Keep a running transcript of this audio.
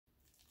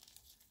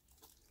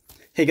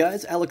Hey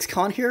guys, Alex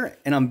Khan here,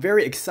 and I'm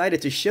very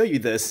excited to show you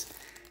this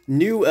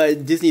new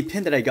Disney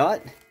pin that I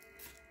got.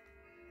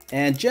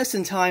 And just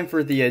in time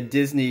for the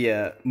Disney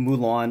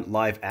Mulan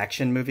live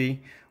action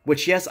movie,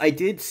 which yes, I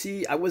did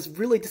see. I was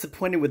really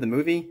disappointed with the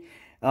movie,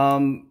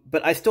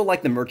 but I still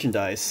like the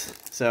merchandise.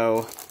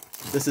 So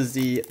this is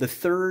the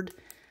third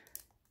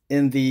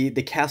in the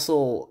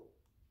Castle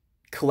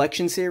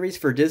collection series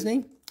for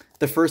Disney.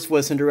 The first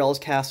was Cinderella's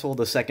castle,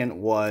 the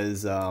second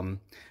was Anna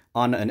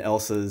and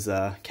Elsa's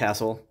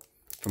castle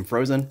from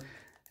Frozen.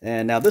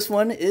 And now this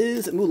one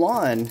is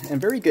Mulan, and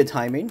very good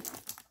timing.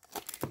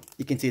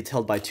 You can see it's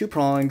held by two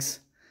prongs.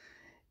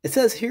 It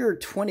says here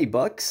 20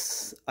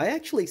 bucks. I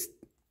actually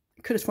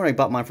could have sworn I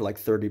bought mine for like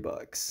 30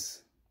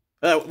 bucks.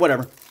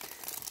 Whatever.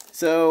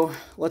 So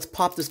let's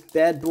pop this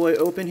bad boy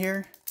open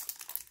here.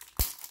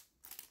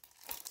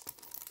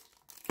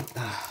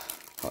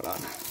 Hold on.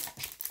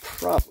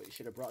 Probably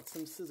should have brought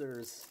some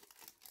scissors,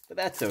 but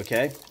that's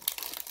okay.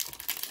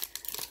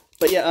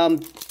 But yeah,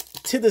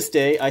 to this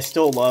day, I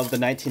still love the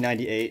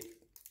 1998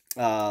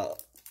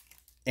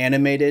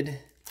 animated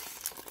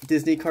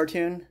Disney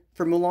cartoon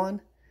for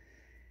Mulan.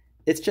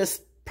 It's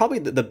just probably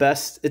the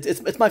best.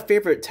 It's my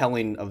favorite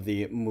telling of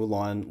the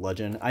Mulan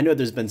legend. I know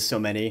there's been so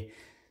many.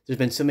 There's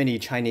been so many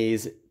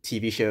Chinese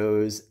TV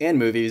shows and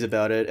movies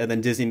about it, and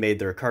then Disney made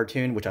their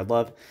cartoon, which I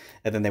love,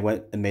 and then they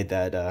went and made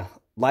that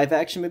live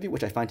action movie,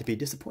 which I find to be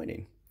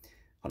disappointing.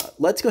 Hold on.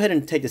 Let's go ahead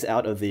and take this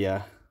out of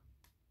the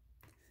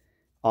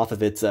off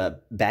of its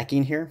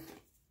backing here.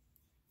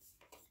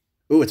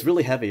 Ooh, it's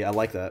really heavy. I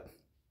like that.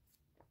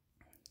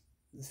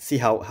 See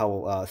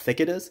how thick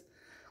it is?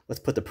 Let's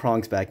put the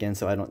prongs back in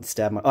so I don't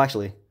stab my... Oh,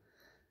 actually,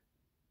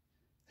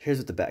 here's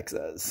what the back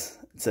says.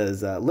 It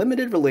says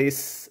limited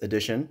release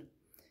edition.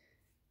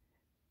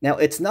 Now,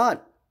 it's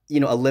not, you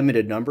know, a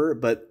limited number,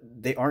 but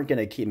they aren't going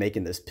to keep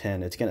making this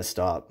pin. It's going to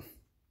stop.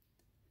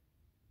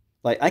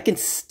 Like, I can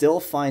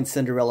still find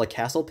Cinderella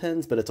Castle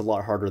pins, but it's a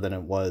lot harder than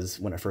it was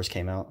when it first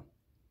came out.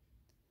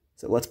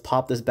 So let's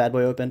pop this bad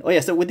boy open. Oh yeah,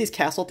 so with these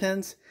castle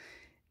pins,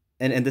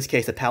 and in this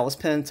case a palace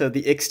pin, so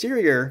the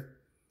exterior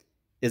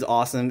is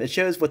awesome. It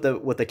shows what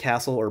the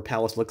castle or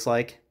palace looks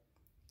like.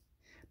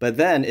 But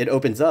then it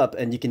opens up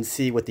and you can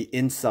see what the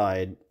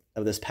inside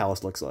of this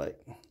palace looks like.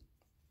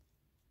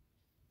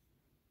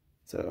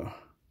 So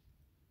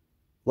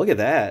look at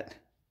that.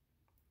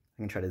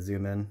 I can try to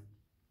zoom in.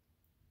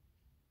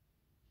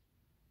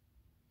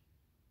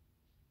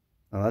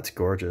 Oh, that's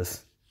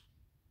gorgeous.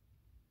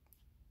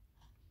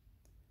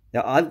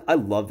 Yeah, I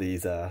love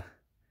these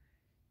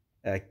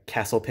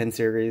castle pin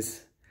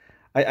series.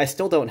 I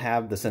still don't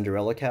have the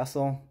Cinderella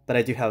castle, but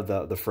I do have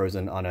the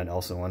Frozen Anna and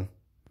Elsa one.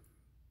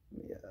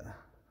 Yeah.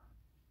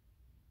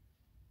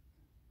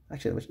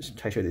 Actually, let's just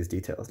try to show you these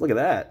details. Look at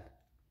that.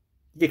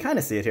 You can kind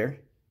of see it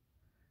here.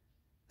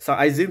 So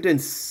I zoomed in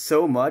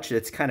so much,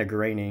 it's kind of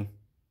grainy.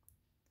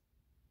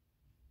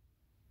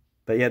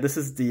 But yeah, this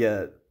is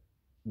the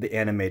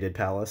animated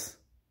palace.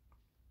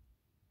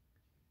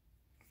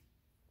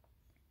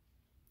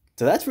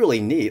 So that's really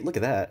neat. Look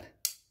at that.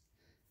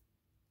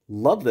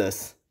 Love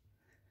this.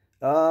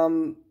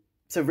 So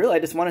really, I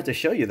just wanted to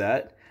show you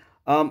that.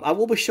 I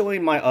will be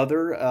showing my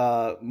other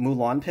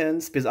Mulan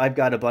pins because I've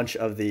got a bunch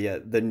of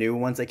the new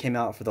ones that came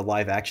out for the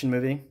live action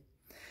movie.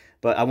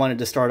 But I wanted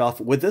to start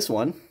off with this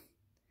one,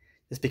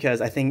 just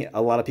because I think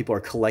a lot of people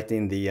are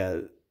collecting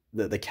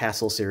the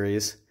Castle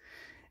series,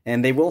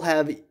 and they'll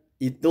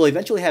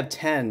eventually have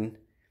 10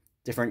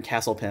 different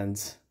Castle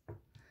pins.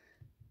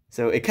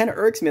 So it kind of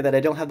irks me that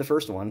I don't have the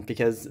first one,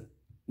 because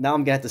now I'm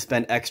going to have to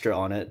spend extra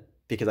on it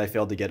because I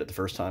failed to get it the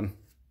first time.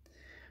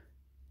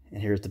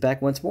 And here's the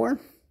back once more.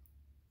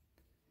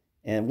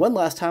 And one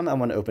last time, I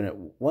want to open it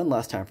one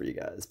last time for you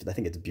guys, because I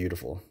think it's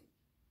beautiful.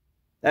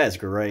 That is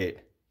great.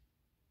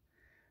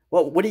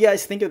 Well, what do you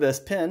guys think of this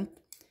pin?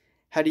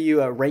 How do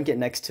you rank it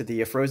next to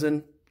the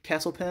Frozen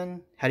Castle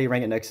pin? How do you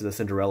rank it next to the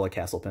Cinderella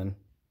Castle pin?